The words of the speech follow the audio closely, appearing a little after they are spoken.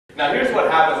Now here's what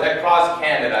happens across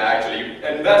Canada actually. You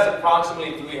invest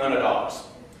approximately $300.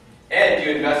 And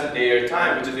you invest a day at a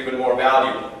time, which is even more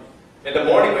valuable. In the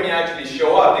morning when you actually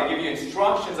show up, they give you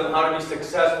instructions on how to be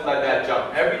successful at that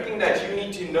jump. Everything that you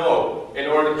need to know in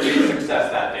order to create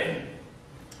success that day.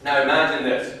 Now imagine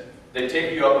this. They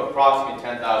take you up approximately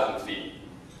 10,000 feet.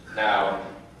 Now,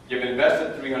 you've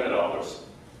invested $300.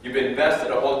 You've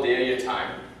invested a whole day of your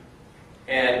time.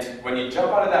 And when you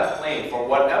jump out of that plane, for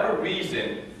whatever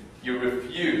reason, you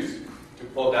refuse to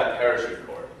pull that parachute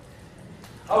cord.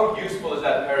 How useful is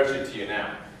that parachute to you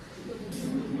now?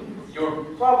 You're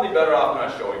probably better off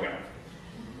not showing up.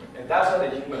 And that's how the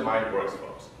human mind works,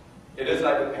 folks. It is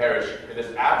like a parachute. It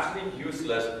is absolutely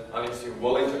useless unless you're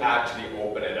willing to actually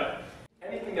open it up.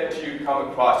 Anything that you come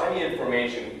across, any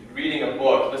information, reading a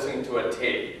book, listening to a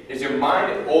tape, is your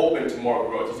mind open to more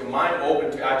growth? Is your mind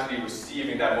open to actually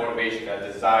receiving that motivation, that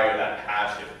desire, that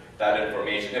passion, that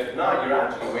information? If not, you're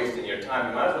actually wasting your time.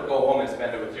 You might as well go home and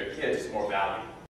spend it with your kids. It's more valuable.